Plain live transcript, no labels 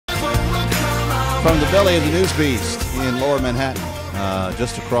From the belly of the News Beast in Lower Manhattan,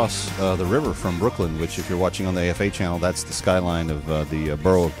 just across the river from Brooklyn, which if you're watching on the AFA channel, that's the skyline of the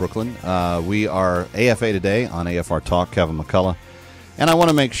borough of Brooklyn. We are AFA Today on AFR Talk, Kevin McCullough. And I want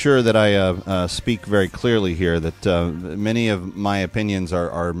to make sure that I speak very clearly here that many of my opinions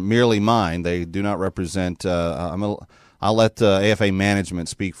are merely mine. They do not represent, I'll let AFA management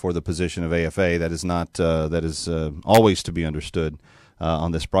speak for the position of AFA. That is not, that is always to be understood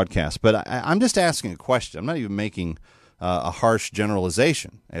on this broadcast. But I'm just asking a question. I'm not even making a harsh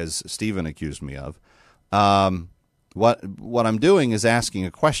generalization, as Stephen accused me of. What I'm doing is asking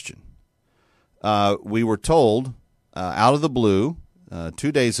a question. We were told out of the blue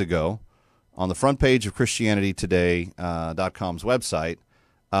 2 days ago on the front page of ChristianityToday.com's website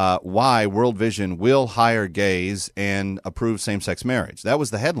why World Vision will hire gays and approve same-sex marriage. That was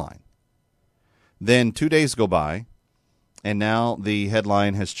the headline. Then 2 days go by, and now the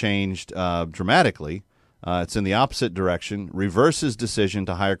headline has changed dramatically. It's in the opposite direction. Reverses decision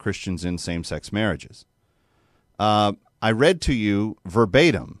to hire Christians in same-sex marriages. I read to you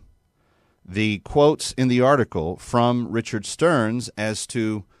verbatim the quotes in the article from Richard Stearns as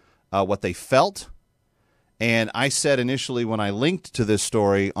to what they felt. And I said initially when I linked to this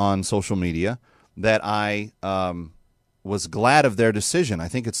story on social media that I was glad of their decision. I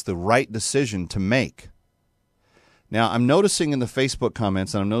think it's the right decision to make. Now, I'm noticing in the Facebook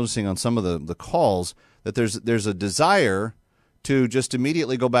comments, and I'm noticing on some of the calls, that there's a desire to just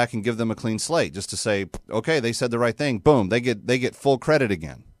immediately go back and give them a clean slate, just to say, okay, they said the right thing. Boom, they get full credit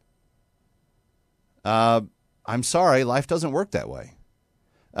again. I'm sorry, life doesn't work that way.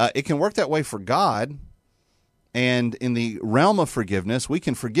 It can work that way for God, and in the realm of forgiveness, we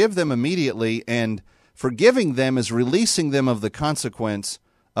can forgive them immediately, and forgiving them is releasing them of the consequence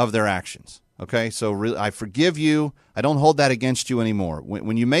of their actions. Okay, so I forgive you. I don't hold that against you anymore.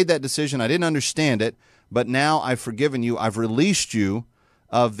 When you made that decision, I didn't understand it, but now I've forgiven you. I've released you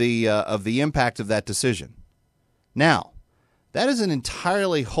of the impact of that decision. Now, that is an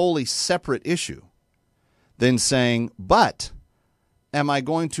entirely wholly separate issue than saying, but am I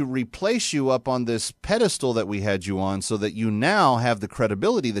going to replace you up on this pedestal that we had you on so that you now have the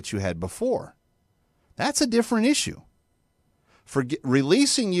credibility that you had before? That's a different issue.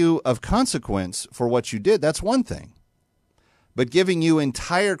 Releasing you of consequence for what you did, that's one thing. But giving you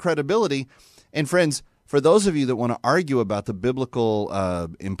entire credibility, and friends, for those of you that want to argue about the biblical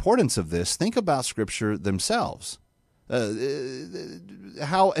importance of this, think about Scripture themselves.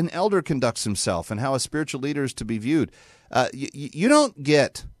 How an elder conducts himself and how a spiritual leader is to be viewed. You don't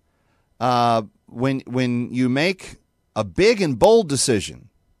get, when you make a big and bold decision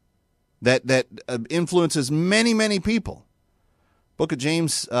that influences many, many people. Book of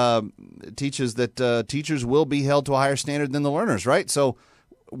James teaches that teachers will be held to a higher standard than the learners, right? So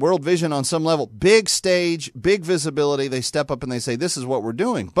World Vision on some level, big stage, big visibility, they step up and they say, this is what we're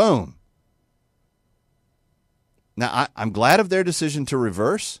doing. Boom. Now, I'm glad of their decision to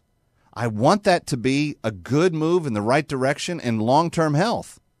reverse. I want that to be a good move in the right direction and long-term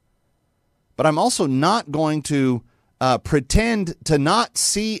health. But I'm also not going to pretend to not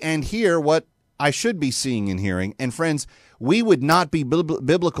see and hear what I should be seeing and hearing. And friends, we would not be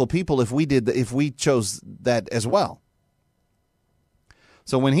biblical people if we chose that as well.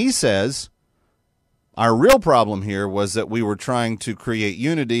 So when he says our real problem here was that we were trying to create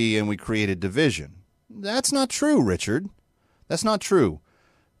unity and we created division, that's not true, Richard. That's not true.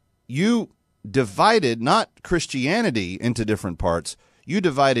 You divided not Christianity into different parts. You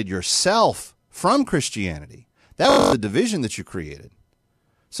divided yourself from Christianity. That was the division that you created.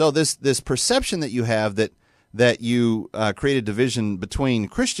 So this perception that you have that you created division between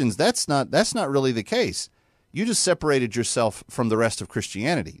Christians, that's not really the case. You just separated yourself from the rest of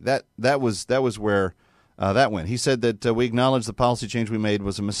Christianity. That was where that went. He said that we acknowledge the policy change we made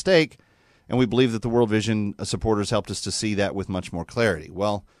was a mistake, and we believe that the World Vision supporters helped us to see that with much more clarity.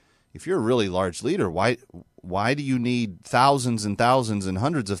 Well, if you're a really large leader, why do you need thousands and thousands and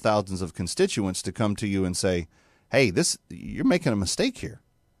hundreds of thousands of constituents to come to you and say, hey, you're making a mistake here?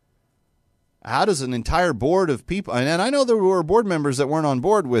 How does an entire board of people, and I know there were board members that weren't on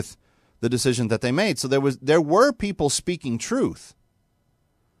board with the decision that they made, so there were people speaking truth.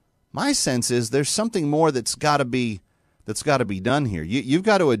 My sense is there's something more that's got to be done here. You've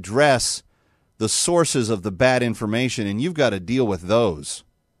got to address the sources of the bad information, and you've got to deal with those.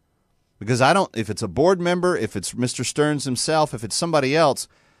 Because if it's a board member, if it's Mr. Stearns himself, if it's somebody else,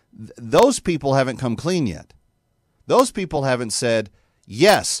 those people haven't come clean yet. Those people haven't said,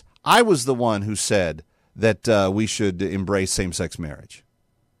 yes, I was the one who said that we should embrace same-sex marriage.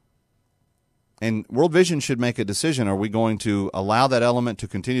 And World Vision should make a decision. Are we going to allow that element to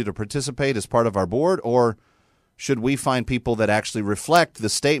continue to participate as part of our board, or should we find people that actually reflect the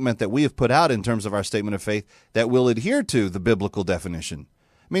statement that we have put out in terms of our statement of faith that will adhere to the biblical definition?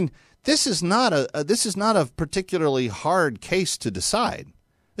 I mean, this is not a particularly hard case to decide.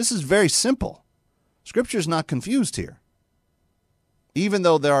 This is very simple. Scripture is not confused here, even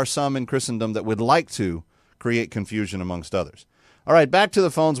though there are some in Christendom that would like to create confusion amongst others. All right, back to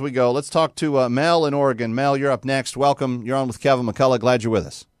the phones we go. Let's talk to Mel in Oregon. Mel, you're up next. Welcome. You're on with Kevin McCullough. Glad you're with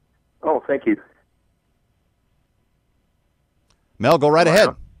us. Oh, thank you. Mel, go right ahead.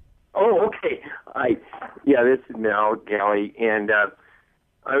 Oh, okay. This is Mel Galley, and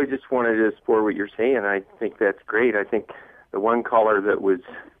I just wanted to support what you're saying. I think that's great. I think the one caller that was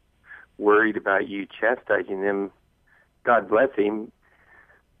worried about you chastising them, God bless him,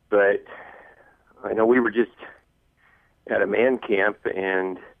 but I know we were just at a man camp,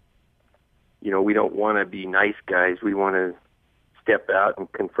 and, we don't want to be nice guys. We want to step out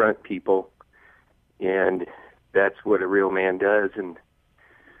and confront people, and that's what a real man does. And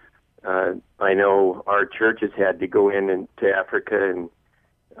I know our church has had to go into Africa, and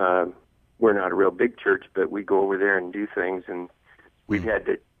we're not a real big church, but we go over there and do things, and we've had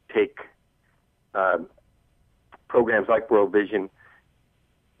to take programs like World Vision,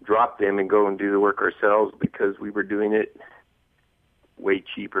 drop them and go and do the work ourselves because we were doing it way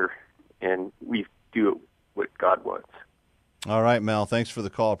cheaper, and we do it what God wants. All right, Mel, thanks for the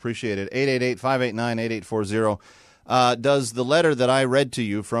call. Appreciate it. 888-589-8840. Does the letter that I read to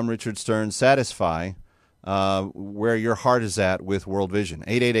you from Richard Stern satisfy where your heart is at with World Vision?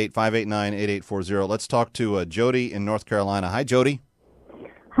 888-589-8840. Let's talk to Jody in North Carolina. Hi, Jody.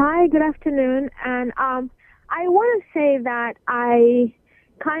 Hi, good afternoon. And I want to say that I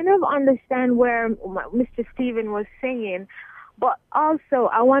kind of understand where Mr. Stephen was saying, but also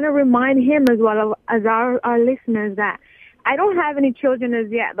I want to remind him as well as our listeners that I don't have any children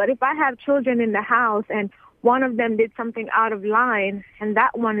as yet, but if I have children in the house and one of them did something out of line and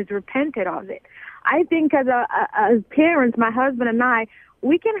that one is repented of it, I think as parents, my husband and I,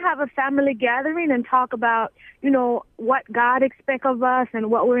 we can have a family gathering and talk about, what God expects of us and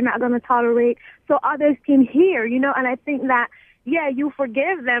what we're not going to tolerate so others can hear, and I think that, you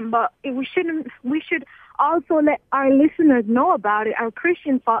forgive them, but we should also let our listeners know about it. Our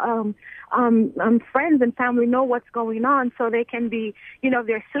Christian friends and family know what's going on so they can be, if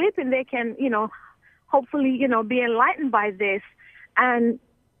they're sleeping, they can, hopefully, be enlightened by this. And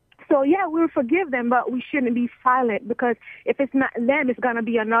so, we'll forgive them, but we shouldn't be silent because if it's not them, it's going to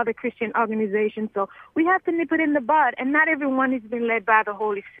be another Christian organization. So we have to nip it in the bud, and not everyone is being led by the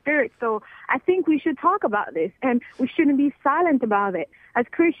Holy Spirit. So I think we should talk about this, and we shouldn't be silent about it. As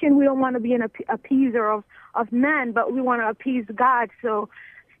Christians, we don't want to be an appeaser of man, but we want to appease God. So,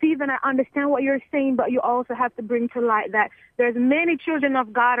 Stephen, I understand what you're saying, but you also have to bring to light that there's many children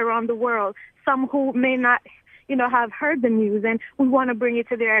of God around the world, some who may not have heard the news, and we want to bring it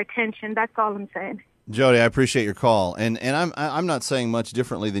to their attention. That's all I'm saying. Jody, I appreciate your call, and I'm not saying much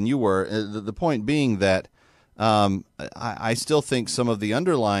differently than you were. The point being that I still think some of the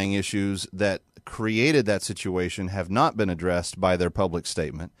underlying issues that created that situation have not been addressed by their public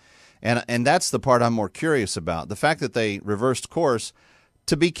statement, and that's the part I'm more curious about. The fact that they reversed course,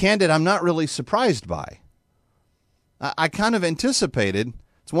 to be candid, I'm not really surprised by. I kind of anticipated.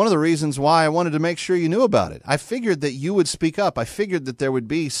 It's one of the reasons why I wanted to make sure you knew about it. I figured that you would speak up. I figured that there would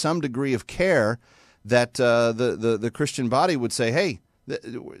be some degree of care that the Christian body would say, hey,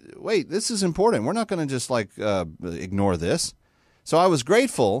 wait, this is important. We're not going to just ignore this. So I was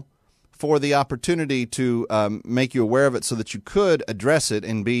grateful for the opportunity to make you aware of it so that you could address it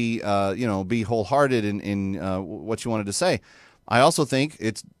and be wholehearted in what you wanted to say. I also think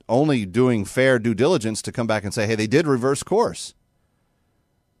it's only doing fair due diligence to come back and say, hey, they did reverse course.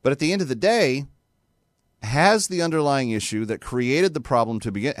 But at the end of the day, has the underlying issue that created the problem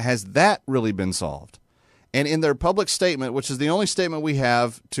to begin, has that really been solved? And in their public statement, which is the only statement we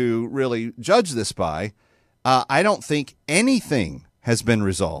have to really judge this by, I don't think anything has been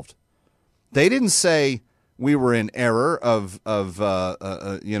resolved. They didn't say we were in error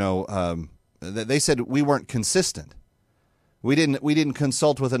they said we weren't consistent. We didn't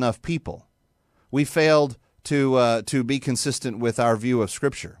consult with enough people. We failed to be consistent with our view of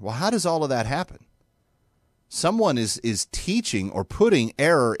Scripture. Well, how does all of that happen? Someone is teaching or putting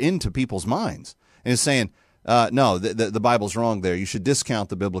error into people's minds and is saying, no, the Bible's wrong there. You should discount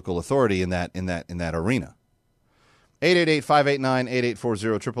the biblical authority in that arena.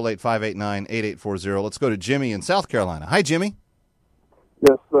 888-589-8840, 888-589-8840. Let's go to Jimmy in South Carolina. Hi, Jimmy.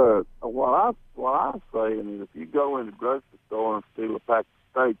 Yes, sir. What I say is if you go in the grocery store and steal a pack of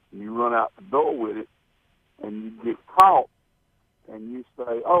mistakes and you run out the door with it and you get caught and you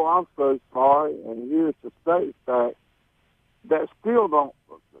say, "Oh, I'm so sorry," and here's the state fact, that still don't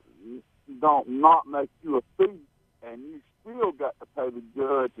not make you a thief, and you still got to pay the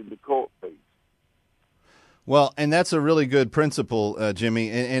judge and the court fees. Well, and that's a really good principle, Jimmy.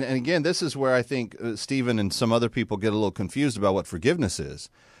 And again, this is where I think Stephen and some other people get a little confused about what forgiveness is.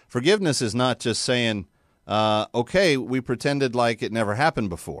 Forgiveness is not just saying, okay, we pretended like it never happened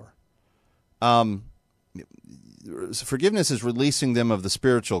before. Forgiveness is releasing them of the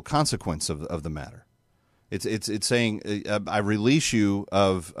spiritual consequence of the matter. It's saying, I release you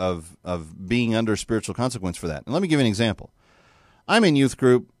of being under spiritual consequence for that. And let me give you an example. I'm in youth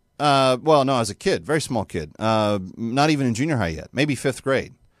group. Well, no, I was a kid, very small kid, not even in junior high yet, maybe fifth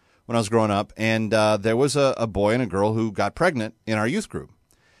grade when I was growing up. And there was a boy and a girl who got pregnant in our youth group.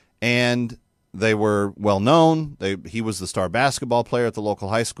 And they were well known. He was the star basketball player at the local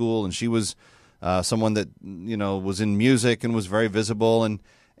high school, and she was someone that was in music and was very visible. And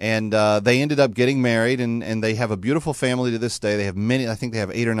they ended up getting married, and they have a beautiful family to this day. They have many. I think they have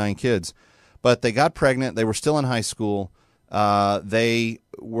 8 or 9 kids. But they got pregnant. They were still in high school. They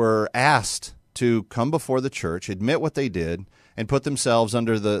were asked to come before the church, admit what they did, and put themselves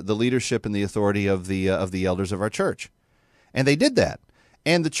under the leadership and the authority of the elders of our church. And they did that.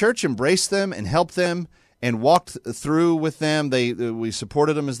 And the church embraced them and helped them and walked through with them. We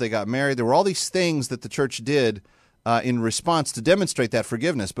supported them as they got married. There were all these things that the church did in response to demonstrate that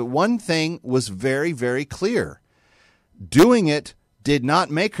forgiveness. But one thing was very, very clear. Doing it did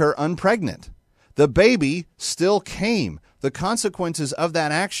not make her unpregnant. The baby still came. The consequences of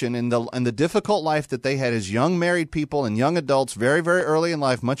that action and the difficult life that they had as young married people and young adults very, very early in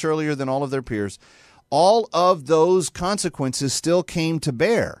life, much earlier than all of their peers, all of those consequences still came to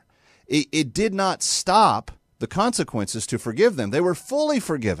bear. It did not stop the consequences to forgive them. They were fully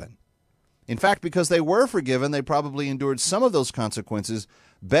forgiven. In fact, because they were forgiven, they probably endured some of those consequences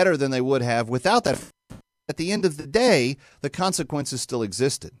better than they would have without that. At the end of the day, the consequences still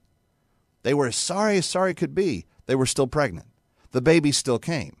existed. They were as sorry could be. They were still pregnant. The baby still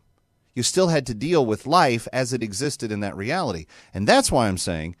came. You still had to deal with life as it existed in that reality. And that's why I'm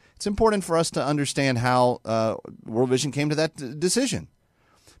saying it's important for us to understand how World Vision came to that decision.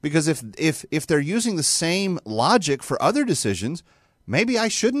 Because if they're using the same logic for other decisions, maybe I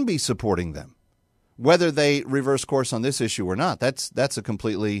shouldn't be supporting them, whether they reverse course on this issue or not. That's a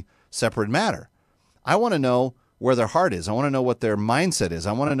completely separate matter. I want to know where their heart is. I want to know what their mindset is.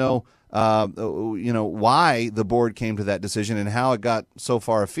 I want to know why the board came to that decision and how it got so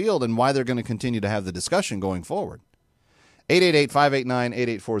far afield and why they're going to continue to have the discussion going forward.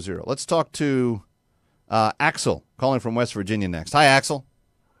 888-589-8840. Let's talk to Axel, calling from West Virginia next. Hi, Axel.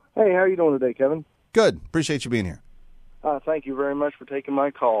 Hey, how are you doing today, Kevin? Good. Appreciate you being here. Thank you very much for taking my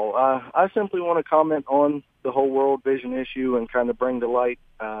call. I simply want to comment on the whole World Vision issue and kind of bring to light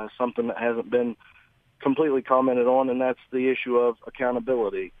something that hasn't been completely commented on, and that's the issue of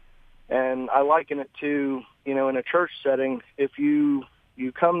accountability. And I liken it to, in a church setting, if you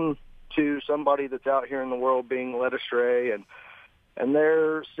come to somebody that's out here in the world being led astray and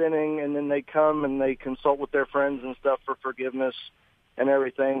they're sinning, and then they come and they consult with their friends and stuff for forgiveness and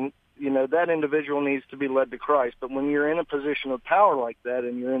everything, that individual needs to be led to Christ. But when you're in a position of power like that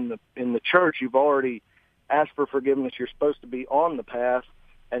and you're in the church, you've already asked for forgiveness. You're supposed to be on the path,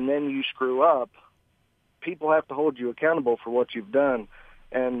 and then you screw up. People have to hold you accountable for what you've done.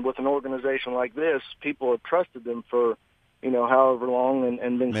 And with an organization like this, people have trusted them for, however long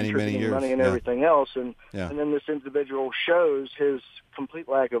and been contributing money and everything else. And then this individual shows his complete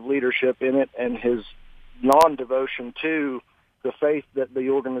lack of leadership in it and his non-devotion to the faith that the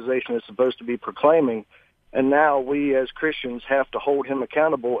organization is supposed to be proclaiming. And now we as Christians have to hold him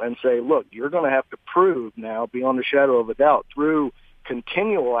accountable and say, look, you're going to have to prove now beyond a shadow of a doubt through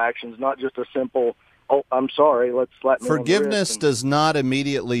continual actions, not just a simple, oh, I'm sorry, let's slap me on the wrist. Forgiveness does not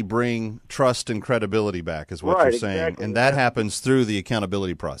immediately bring trust and credibility back, is what you're saying. Exactly. And that happens through the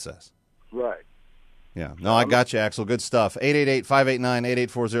accountability process. Right. Yeah. No, I got you, Axel. Good stuff.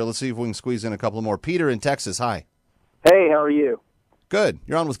 888-589-8840. Let's see if we can squeeze in a couple more. Peter in Texas, hi. Hey, how are you? Good.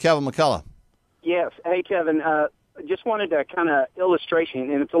 You're on with Kevin McCullough. Yes. Hey, Kevin, just wanted a kind of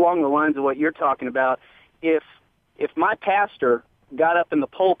illustration, and it's along the lines of what you're talking about. If my pastor got up in the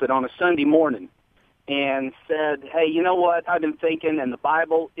pulpit on a Sunday morning and said, hey, you know what, I've been thinking, and the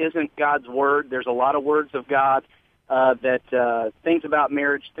Bible isn't God's word. There's a lot of words of God that things about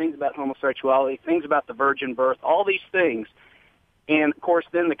marriage, things about homosexuality, things about the virgin birth, all these things. And, of course,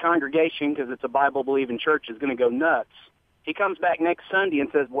 then the congregation, because it's a Bible-believing church, is going to go nuts. He comes back next Sunday and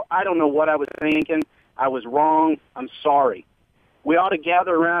says, well, I don't know what I was thinking. I was wrong. I'm sorry. we ought to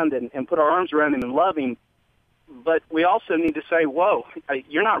gather around and put our arms around him and love him. But we also need to say, whoa,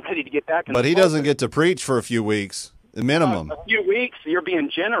 you're not ready to get back in the But he pulpit. doesn't get to preach for a few weeks, minimum. A few weeks, you're being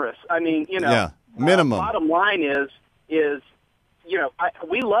generous. I mean, Yeah, minimum. Bottom line is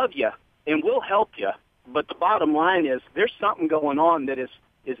we love you and we'll help you. But the bottom line is there's something going on that is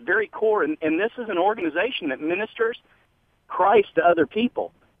very core. And this is an organization that ministers Christ to other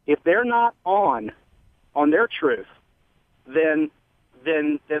people. If they're not on their truth, then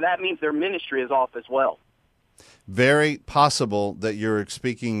that means their ministry is off as well. Very possible that you're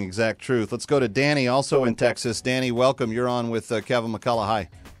speaking exact truth. Let's go to Danny, also in Texas. Danny, welcome. You're on with Kevin McCullough. Hi.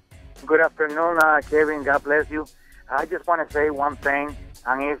 Good afternoon, Kevin. God bless you. I just want to say one thing,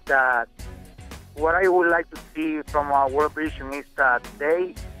 and it's that what I would like to see from World Vision is that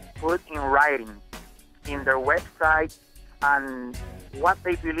they put in writing in their website and what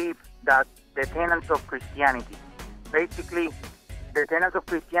they believe that the tenets of Christianity. Basically, the tenets of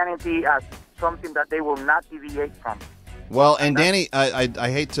Christianity as something that they will not deviate from. Well, and Danny, I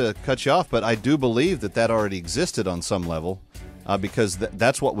hate to cut you off, but I do believe that already existed on some level because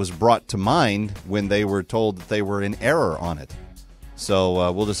that's what was brought to mind when they were told that they were in error on it.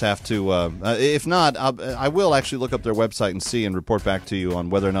 So we'll just have to, if not, I will actually look up their website and see and report back to you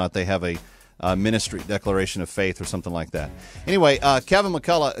on whether or not they have a ministry declaration of faith or something like that. Anyway, Kevin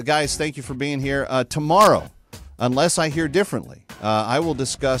McCullough, guys, thank you for being here. Tomorrow, unless I hear differently, I will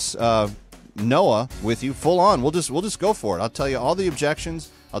discuss Noah with you full on. We'll just go for it. I'll tell you all the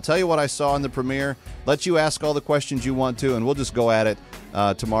objections. I'll tell you what I saw in the premiere. Let you ask all the questions you want to, and we'll just go at it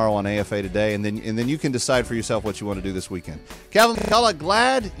tomorrow on AFA Today, and then you can decide for yourself what you want to do this weekend. Kevin McCullough,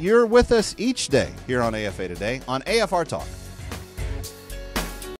 glad you're with us each day here on AFA Today on AFR Talk.